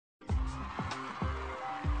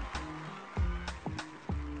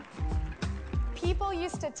People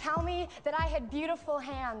used to tell me that I had beautiful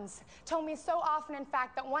hands. Told me so often, in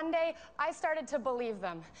fact, that one day I started to believe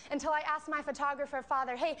them. Until I asked my photographer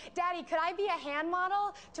father, "Hey, Daddy, could I be a hand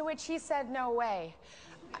model?" To which he said, "No way."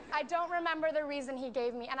 I don't remember the reason he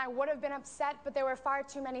gave me, and I would have been upset, but there were far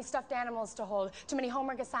too many stuffed animals to hold, too many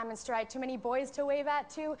homework assignments to write, too many boys to wave at,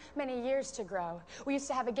 too many years to grow. We used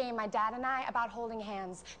to have a game, my dad and I, about holding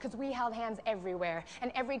hands, because we held hands everywhere, and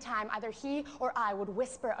every time either he or I would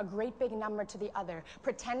whisper a great big number to the other,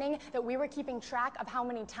 pretending that we were keeping track of how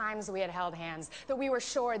many times we had held hands, that we were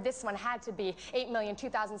sure this one had to be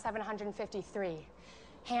 8,002,753.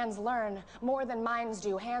 Hands learn more than minds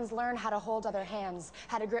do. Hands learn how to hold other hands,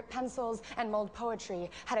 how to grip pencils and mold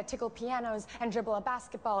poetry, how to tickle pianos and dribble a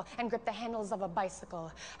basketball and grip the handles of a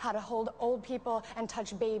bicycle, how to hold old people and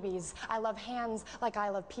touch babies. I love hands like I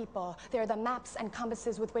love people. They're the maps and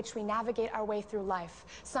compasses with which we navigate our way through life.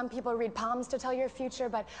 Some people read palms to tell your future,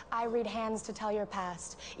 but I read hands to tell your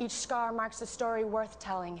past. Each scar marks a story worth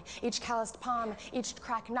telling. Each calloused palm, each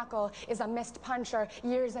cracked knuckle is a missed punch or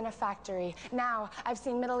years in a factory. Now, I've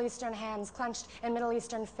seen Middle Eastern hands clenched in Middle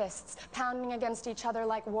Eastern fists, pounding against each other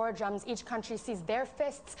like war drums. Each country sees their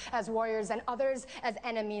fists as warriors and others as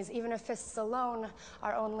enemies, even if fists alone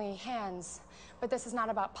are only hands. But this is not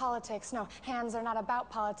about politics. No, hands are not about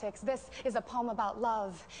politics. This is a poem about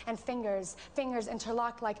love and fingers. Fingers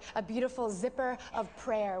interlocked like a beautiful zipper of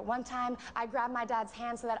prayer. One time, I grabbed my dad's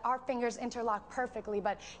hand so that our fingers interlocked perfectly,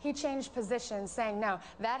 but he changed positions, saying, "No,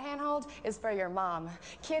 that handhold is for your mom."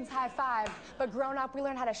 Kids high five, but grown up, we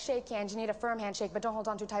learn how to shake hands. You need a firm handshake, but don't hold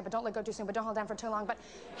on too tight, but don't let go too soon, but don't hold down for too long. But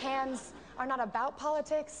hands are not about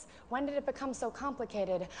politics. When did it become so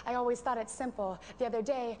complicated? I always thought it simple. The other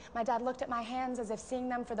day, my dad looked at my hands as if seeing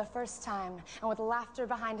them for the first time, and with laughter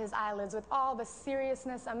behind his eyelids, with all the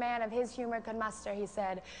seriousness a man of his humor could muster, he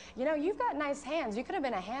said, "You know, you've got nice hands. You could have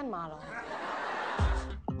been a hand model."